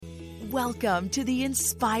Welcome to the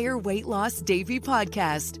Inspire Weight Loss Davy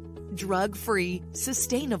Podcast. Drug-free,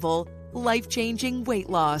 sustainable, life-changing weight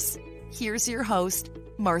loss. Here's your host,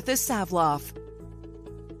 Martha Savloff.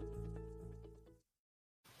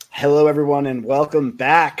 Hello, everyone, and welcome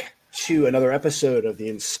back to another episode of the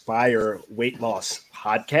Inspire Weight Loss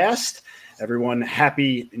Podcast. Everyone,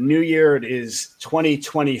 Happy New Year. It is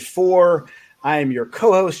 2024. I am your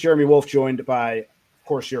co-host, Jeremy Wolf, joined by, of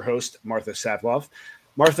course, your host, Martha Savloff.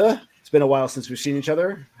 Martha, it's been a while since we've seen each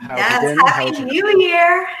other. Happy New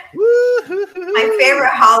Year. My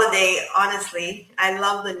favorite holiday, honestly. I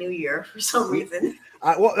love the New Year for some reason.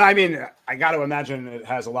 I got to imagine it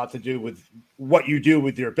has a lot to do with what you do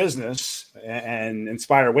with your business and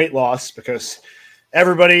Inspire Weight Loss, because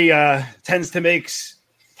everybody tends to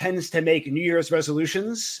make New Year's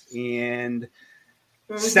resolutions and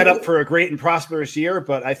set up for a great and prosperous year.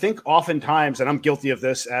 But I think oftentimes, and I'm guilty of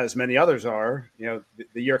this as many others are, the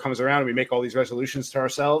year comes around and we make all these resolutions to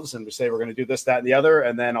ourselves and we say we're going to do this, that, and the other.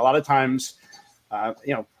 And then a lot of times, a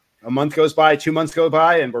month goes by, 2 months go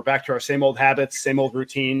by, and we're back to our same old habits, same old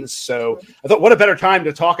routines. So I thought, what a better time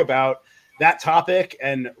to talk about that topic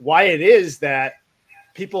and why it is that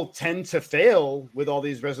people tend to fail with all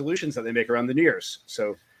these resolutions that they make around the New Year's.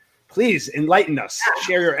 So please enlighten us,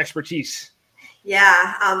 share your expertise.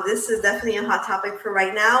 Yeah, this is definitely a hot topic for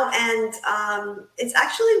right now. And it's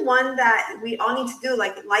actually one that we all need to do.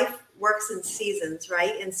 Like, life works in seasons,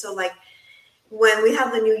 right? And so, like, when we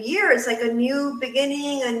have the new year, it's like a new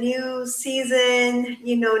beginning, a new season,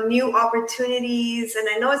 new opportunities. And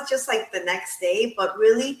I know it's just like the next day, but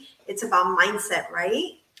really it's about mindset,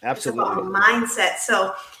 right? Absolutely. It's about mindset.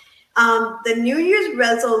 So the New Year's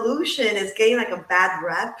resolution is getting like a bad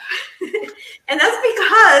rep. And that's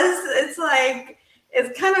because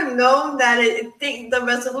it's kind of known that the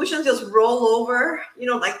resolutions just roll over,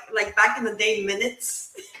 like back in the day,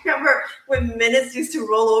 minutes. Remember when minutes used to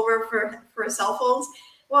roll over for cell phones?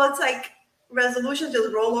 Well, it's like resolutions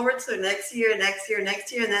just roll over to next year. And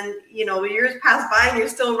then, years pass by and you're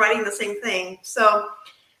still writing the same thing. So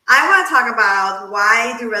I want to talk about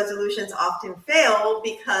why do resolutions often fail,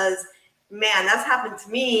 because, man, that's happened to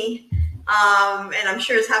me. And I'm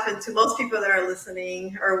sure it's happened to most people that are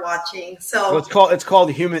listening or watching. So it's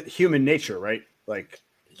called human nature, right? Like,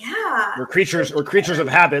 yeah, we're creatures of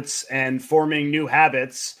habits, and forming new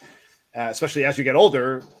habits, especially as you get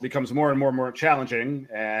older, becomes more and more challenging.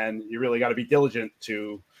 And you really got to be diligent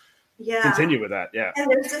to continue with that. Yeah. And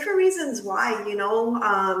there's different reasons why,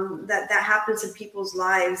 that happens in people's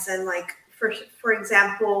lives. And like, for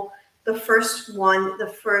example, the first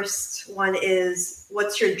one is,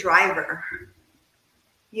 what's your driver?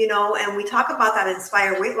 And we talk about that in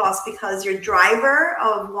Inspire Weight Loss, because your driver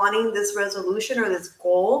of wanting this resolution or this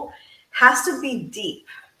goal has to be deep.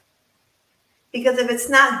 Because if it's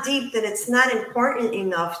not deep, then it's not important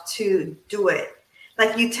enough to do it.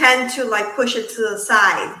 Like, you tend to push it to the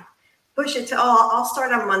side. Push it to, I'll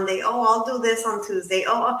start on Monday. I'll do this on Tuesday.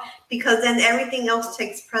 Because then everything else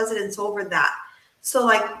takes precedence over that. So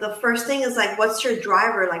the first thing is what's your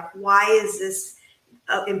driver? Why is this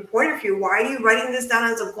important for you? Why are you writing this down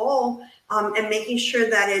as a goal and making sure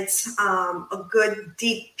that it's a good,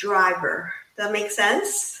 deep driver? Does that make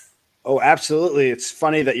sense? Oh, absolutely. It's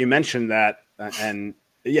funny that you mentioned that. And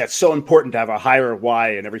yeah, it's so important to have a higher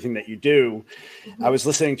why in everything that you do. Mm-hmm. I was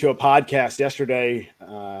listening to a podcast yesterday.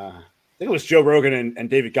 I think it was Joe Rogan and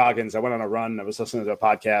David Goggins. I went on a run. I was listening to a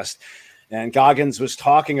podcast, and Goggins was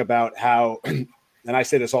talking about how, and I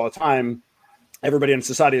say this all the time, everybody in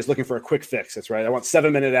society is looking for a quick fix. That's right. I want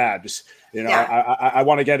 7-minute abs. I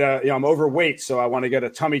want to get I'm overweight, so I want to get a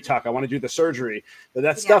tummy tuck. I want to do the surgery. But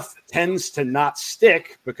that stuff tends to not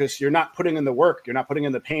stick, because you're not putting in the work. You're not putting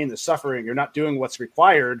in the pain, the suffering. You're not doing what's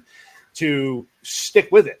required to stick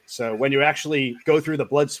with it. So when you actually go through the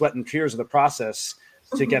blood, sweat, and tears of the process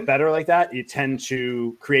to get better like that, you tend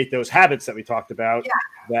to create those habits that we talked about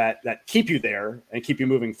that keep you there and keep you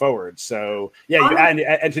moving forward. So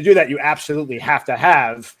and to do that, you absolutely have to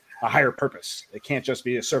have a higher purpose. It can't just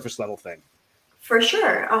be a surface level thing. For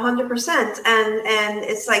sure, 100%. And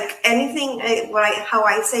it's like anything, how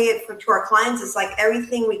I say it to our clients is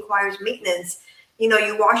everything requires maintenance.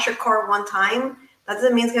 You wash your car one time, that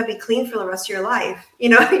doesn't mean it's going to be clean for the rest of your life.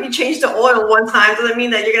 You change the oil one time, doesn't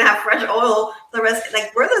mean that you're going to have fresh oil for the rest.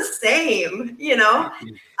 We're the same,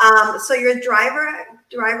 So your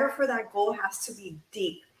driver for that goal has to be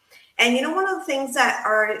deep. And one of the things that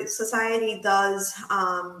our society does,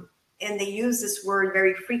 and they use this word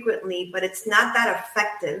very frequently, but it's not that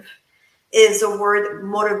effective, is the word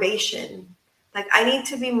motivation. I need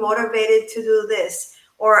to be motivated to do this,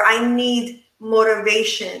 or I need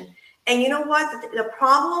motivation. And you know what? The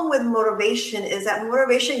problem with motivation is that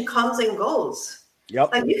motivation comes and goes.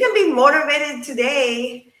 Yep. Like you can be motivated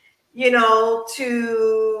today, to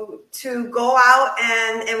go out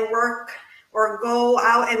and work, or go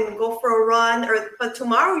out and go for a run, but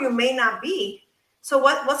tomorrow you may not be. So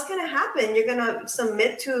what's going to happen? You're going to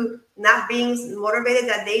submit to not being motivated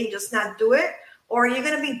that day and just not do it, or you're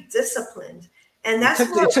going to be disciplined. And that's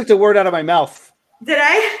it took the word out of my mouth. Did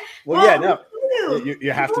I? Well, yeah, no.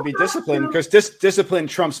 You have to be disciplined, because discipline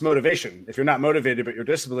trumps motivation. If you're not motivated but you're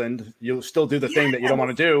disciplined, you'll still do the thing that you don't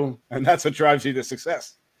want to do, and that's what drives you to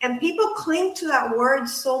success. And people cling to that word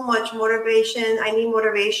so much, motivation. I need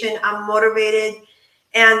motivation. I'm motivated.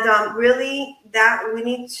 And really, that we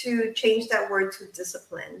need to change that word to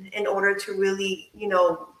discipline in order to really,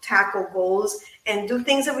 tackle goals and do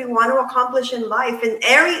things that we want to accomplish in life, in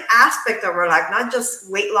every aspect of our life, not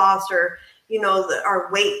just weight loss or, our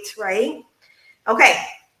weight, right? Okay.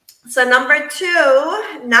 So number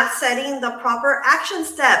 2, not setting the proper action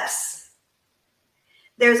steps.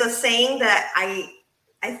 There's a saying that I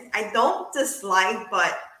don't dislike,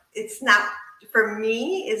 but it's not, for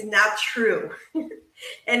me, is not true.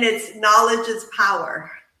 And it's knowledge is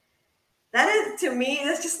power. That is, to me,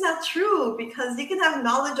 that's just not true, because you can have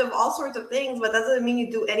knowledge of all sorts of things, but that doesn't mean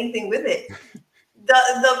you do anything with it.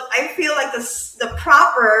 I feel like the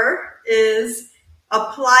proper is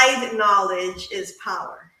applied knowledge is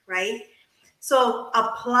power, right? So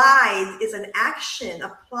applied is an action.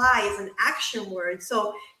 Apply is an action word.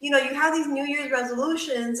 So, you have these New Year's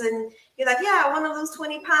resolutions and you're like, yeah, I want to lose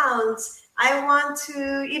 20 pounds. I want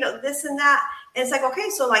to, this and that. And it's like, okay,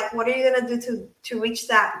 so like, what are you going to do to reach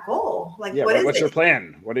that goal? Like, what's your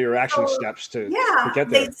plan? What are your action steps to get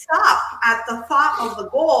there? They stop at the thought of the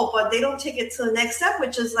goal, but they don't take it to the next step,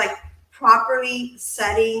 which is like properly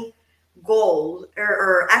setting goals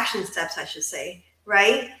or action steps, I should say,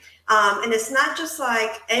 right? And it's not just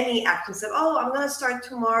like any action step. Oh, I'm going to start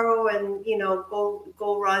tomorrow and,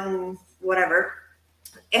 go run, whatever.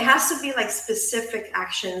 It has to be like specific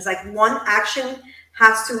actions. Like one action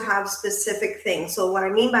has to have specific things. So what I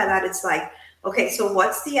mean by that, it's like, okay, so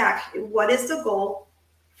what's the action? What is the goal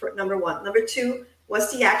for number 1? Number 2,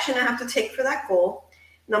 what's the action I have to take for that goal?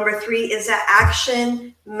 Number 3, is that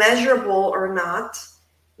action measurable or not?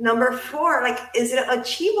 Number 4, like, is it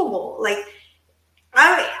achievable? Like,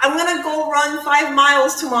 I'm going to go run 5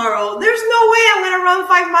 miles tomorrow. There's no way I'm going to run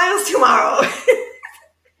 5 miles tomorrow.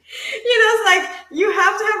 It's like you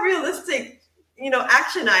have to have realistic,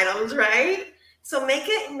 action items, right? So make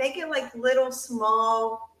it like little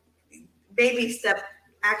small baby step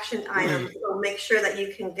action items. So make sure that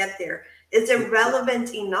you can get there. Is it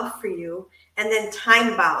relevant enough for you? And then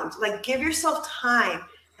time bound, like give yourself time.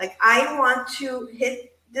 Like I want to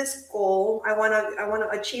hit this goal. I want to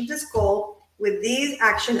achieve this goal with these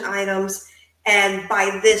action items and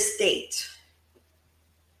by this date.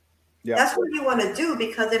 Yeah. That's what you want to do,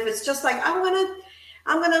 because if it's just like, I'm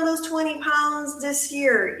going to lose 20 pounds this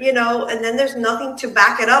year, and then there's nothing to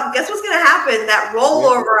back it up. Guess what's going to happen? That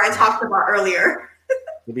rollover I talked about earlier.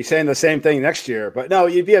 You'll be saying the same thing next year, but no,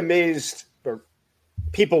 you'd be amazed, or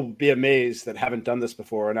people be amazed that haven't done this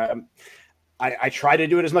before. And I try to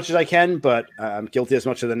do it as much as I can, but I'm guilty as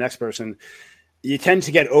much as the next person. You tend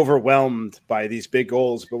to get overwhelmed by these big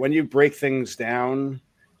goals, but when you break things down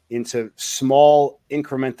into small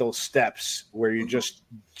incremental steps where you just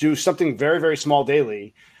do something very, very small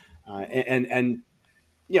daily, and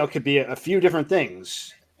it could be a few different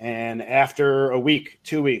things. And after a week,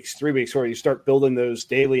 2 weeks, 3 weeks, where you start building those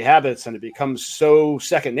daily habits, and it becomes so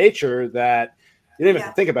second nature that you don't even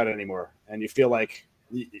have to think about it anymore. And you feel like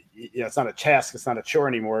it's not a task, it's not a chore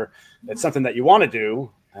anymore. It's something that you want to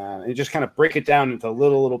do. And you just kind of break it down into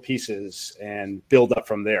little pieces and build up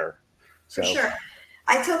from there. So. For sure.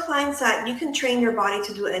 I tell clients that you can train your body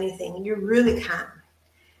to do anything. You really can.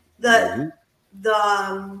 The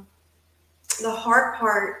hard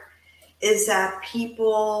part is that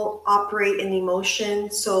people operate in emotion.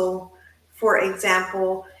 So, for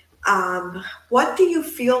example, what do you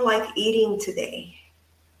feel like eating today?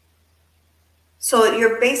 So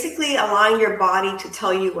you're basically allowing your body to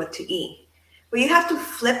tell you what to eat. But you have to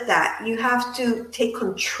flip that. You have to take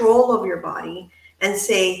control of your body and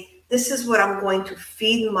say, this is what I'm going to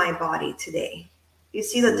feed my body today. You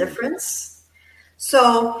see the difference?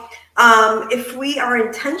 So if we are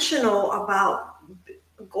intentional about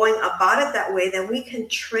going about it that way, then we can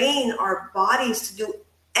train our bodies to do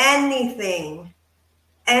anything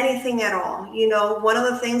at all. One of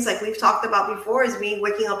the things like we've talked about before is me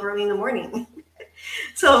waking up early in the morning.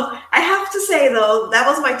 So I have to say, though, that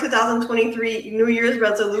was my 2023 New Year's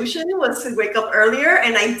resolution, was to wake up earlier,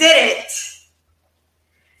 and I did it.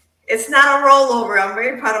 It's not a rollover. I'm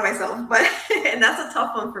very proud of myself, but and that's a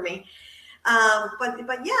tough one for me.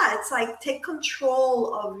 But yeah, it's like take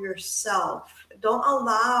control of yourself. Don't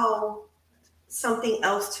allow something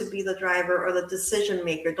else to be the driver or the decision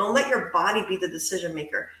maker. Don't let your body be the decision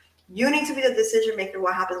maker. You need to be the decision maker.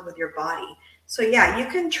 What happens with your body? So yeah, you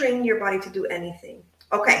can train your body to do anything.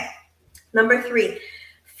 Okay. Number 3,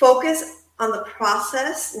 focus on the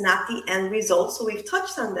process, not the end result. So we've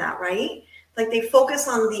touched on that, right? Like they focus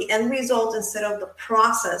on the end result instead of the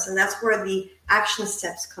process. And that's where the action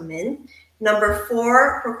steps come in. Number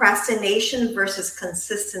 4, procrastination versus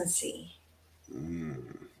consistency.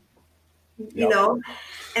 You know,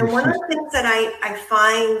 and one of the things that I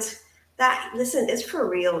find that, listen, it's for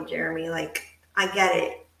real, Jeremy. Like, I get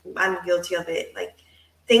it. I'm guilty of it. Like,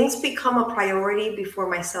 things become a priority before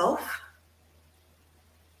myself,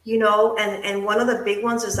 you know, and one of the big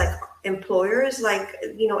ones is like employers, like,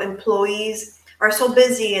 you know, employees are so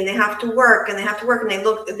busy and they have to work and they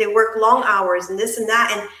work long hours and this and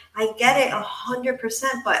that. And I get it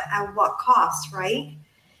 100%, but at what cost, right?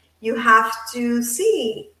 You have to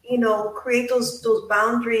see, you know, create those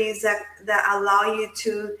boundaries that allow you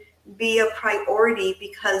to be a priority,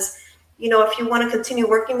 because, you know, if you want to continue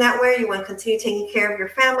working that way, you want to continue taking care of your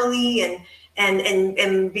family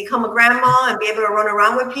and become a grandma and be able to run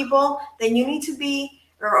around with people, then you need to be,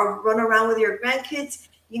 or run around with your grandkids,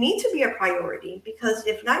 you need to be a priority, because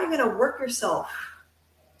if not, you're going to work yourself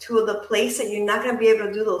to the place that you're not going to be able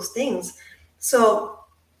to do those things. So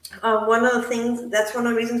one of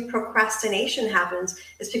the reasons procrastination happens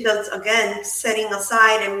is because, again, setting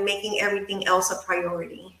aside and making everything else a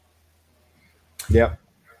priority. Yep.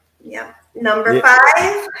 Yeah. Number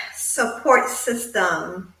 5, support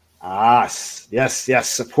system. Yes.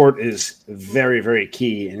 Support is very, very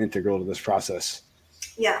key and integral to this process.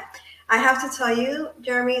 Yeah. I have to tell you,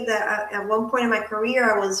 Jeremy, that at one point in my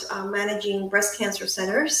career, I was managing breast cancer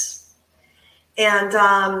centers. And,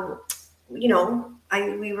 you know,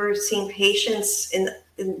 we were seeing patients in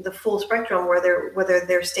the full spectrum, whether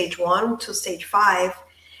they're stage 1 to stage 5.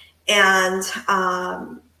 And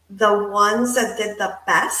the ones that did the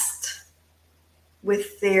best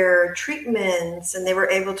with their treatments and they were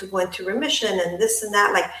able to go into remission and this and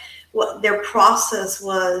that, like what their process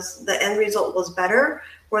was, the end result was better,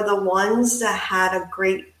 were the ones that had a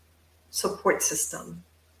great support system.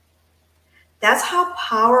 That's how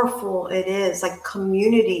powerful it is, like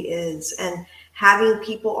community is, and having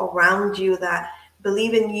people around you that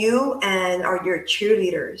believe in you and are your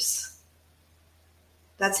cheerleaders.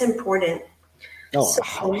 That's important. Oh,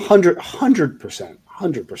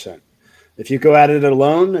 100%. If you go at it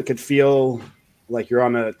alone, it could feel like you're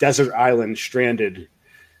on a desert island stranded,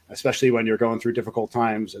 especially when you're going through difficult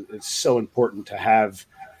times. It's so important to have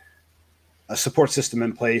a support system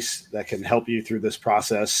in place that can help you through this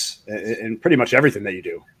process in pretty much everything that you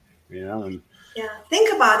do, you know? And yeah,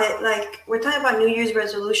 think about it. Like, we're talking about New Year's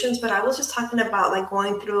resolutions, but I was just talking about like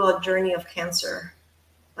going through a journey of cancer.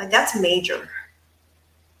 Like, that's major.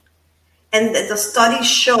 And the studies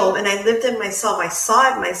show, and I lived it myself, I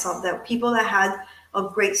saw it myself, that people that had a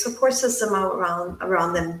great support system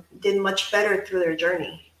around them did much better through their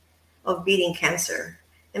journey of beating cancer.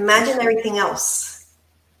 Imagine everything else.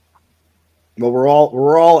 Well, we're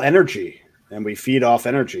all energy, and we feed off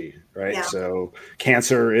energy, right? Yeah. So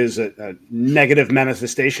cancer is a negative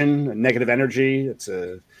manifestation, a negative energy. It's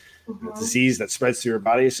a disease that spreads through your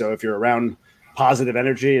body. So if you're around positive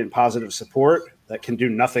energy and positive support, that can do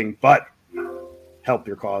nothing but help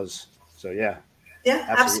your cause. So yeah,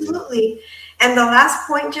 absolutely. And the last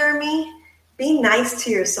point, Jeremy, be nice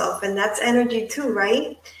to yourself, and that's energy too,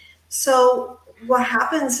 right? So what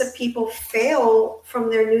happens if people fail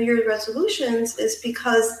from their New Year's resolutions is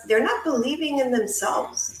because they're not believing in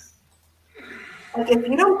themselves. Like, if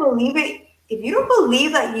you don't believe it, if you don't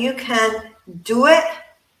believe that you can do it,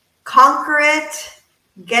 conquer it,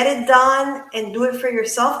 get it done, and do it for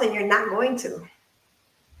yourself, then you're not going to.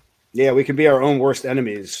 Yeah, we can be our own worst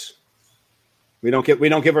enemies. We don't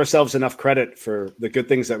give ourselves enough credit for the good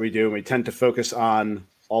things that we do, and we tend to focus on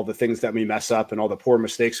all the things that we mess up and all the poor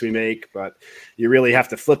mistakes we make. But you really have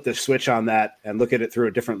to flip the switch on that and look at it through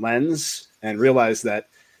a different lens and realize that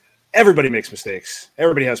everybody makes mistakes.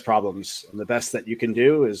 Everybody has problems, and the best that you can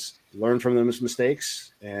do is learn from those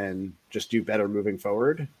mistakes and just do better moving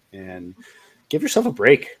forward and give yourself a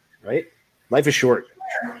break, right? Life is short.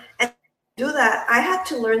 And do that. I had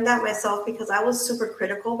to learn that myself because I was super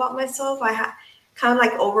critical about myself. I had kind of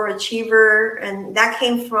like overachiever, and that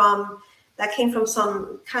came from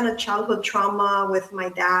some kind of childhood trauma with my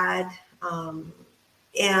dad. And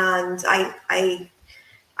I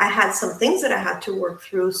I had some things that I had to work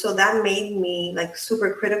through. So that made me like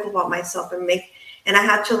super critical about myself and I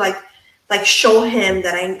had to like show him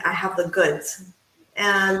that I have the goods.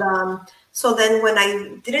 And so then when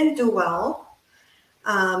I didn't do well,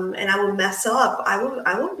 and I would mess up,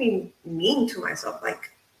 I would be mean to myself.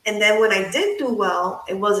 And then when I did do well,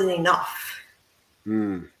 it wasn't enough.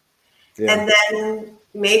 Yeah. And then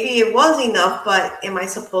maybe it was enough, but am I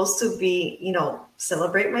supposed to be,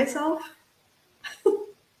 celebrate myself?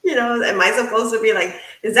 Am I supposed to be like,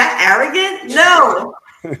 is that arrogant? No.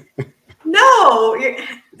 No. In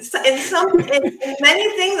many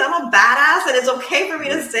things, I'm a badass, and it's okay for me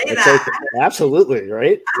to say that. Okay. Absolutely,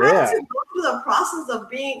 right? I had to go through the process of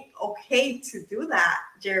being okay to do that,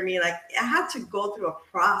 Jeremy. Like, I had to go through a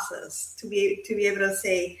process to be able to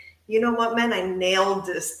say, you know what, man, I nailed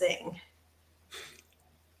this thing.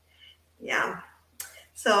 Yeah.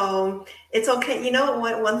 So it's okay. You know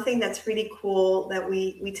what? One thing that's really cool that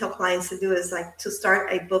we tell clients to do is like to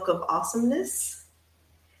start a book of awesomeness.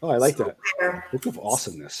 Oh, I like that. Book of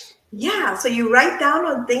awesomeness. Yeah. So you write down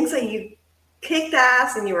on things that you kicked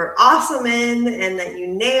ass and you were awesome in, and that you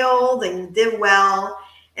nailed and you did well.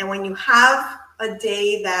 And when you have a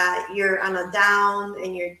day that you're on a down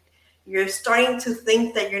and you're starting to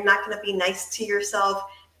think that you're not going to be nice to yourself,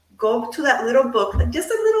 go to that little book, just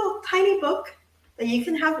a little tiny book that you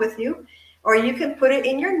can have with you, or you can put it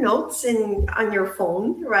in your notes on your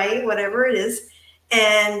phone, right? Whatever it is,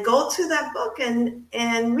 and go to that book and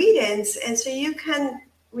read it. And so you can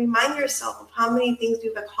remind yourself of how many things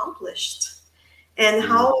you've accomplished and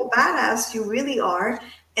how badass you really are.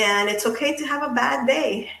 And it's okay to have a bad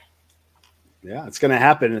day. Yeah, it's going to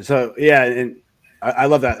happen. So, yeah. And I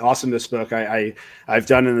love that awesomeness book. I've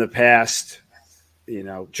done in the past,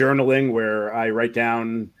 journaling where I write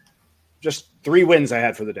down just 3 wins I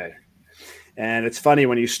had for the day. And it's funny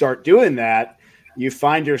when you start doing that, you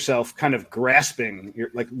find yourself kind of grasping,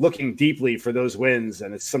 you're like looking deeply for those wins.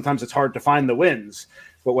 And sometimes it's hard to find the wins.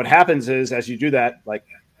 But what happens is, as you do that, like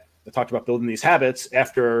I talked about building these habits,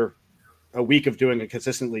 after a week of doing it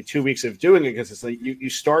consistently, 2 weeks of doing it consistently, you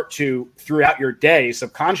start to, throughout your day,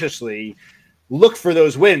 subconsciously look for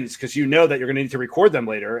those wins, because you know that you're going to need to record them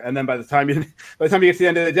later. And then by the time you get to the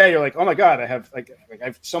end of the day, you're like, oh my God, I have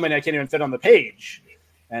so many I can't even fit on the page.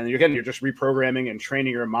 And you're just reprogramming and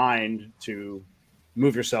training your mind to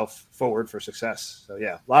move yourself forward for success. So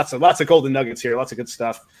yeah, lots of golden nuggets here, lots of good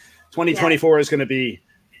stuff. 2024 is going to be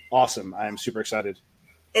awesome. I am super excited.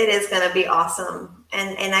 It is going to be awesome.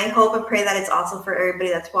 And I hope and pray that it's awesome for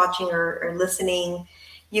everybody that's watching or listening.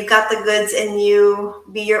 You got the goods in you.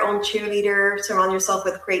 Be your own cheerleader. Surround yourself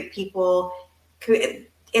with great people.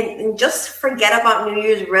 And just forget about New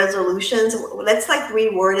Year's resolutions. Let's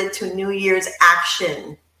reword it to New Year's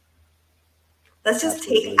action. Let's just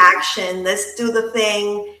take action. Let's do the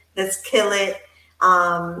thing. Let's kill it.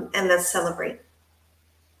 And let's celebrate.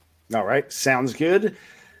 All right. Sounds good.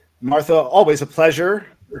 Martha, always a pleasure.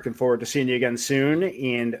 Looking forward to seeing you again soon.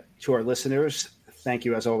 And to our listeners, thank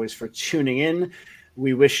you as always for tuning in.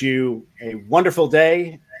 We wish you a wonderful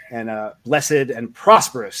day and a blessed and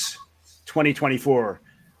prosperous 2024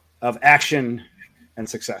 of action and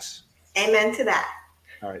success. Amen to that.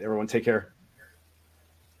 All right, everyone, take care.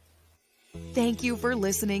 Thank you for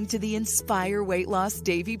listening to the Inspire Weight Loss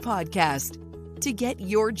Davy podcast. To get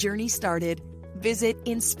your journey started, visit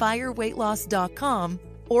inspireweightloss.com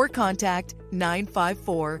or contact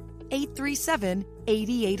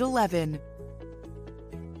 954-837-8811.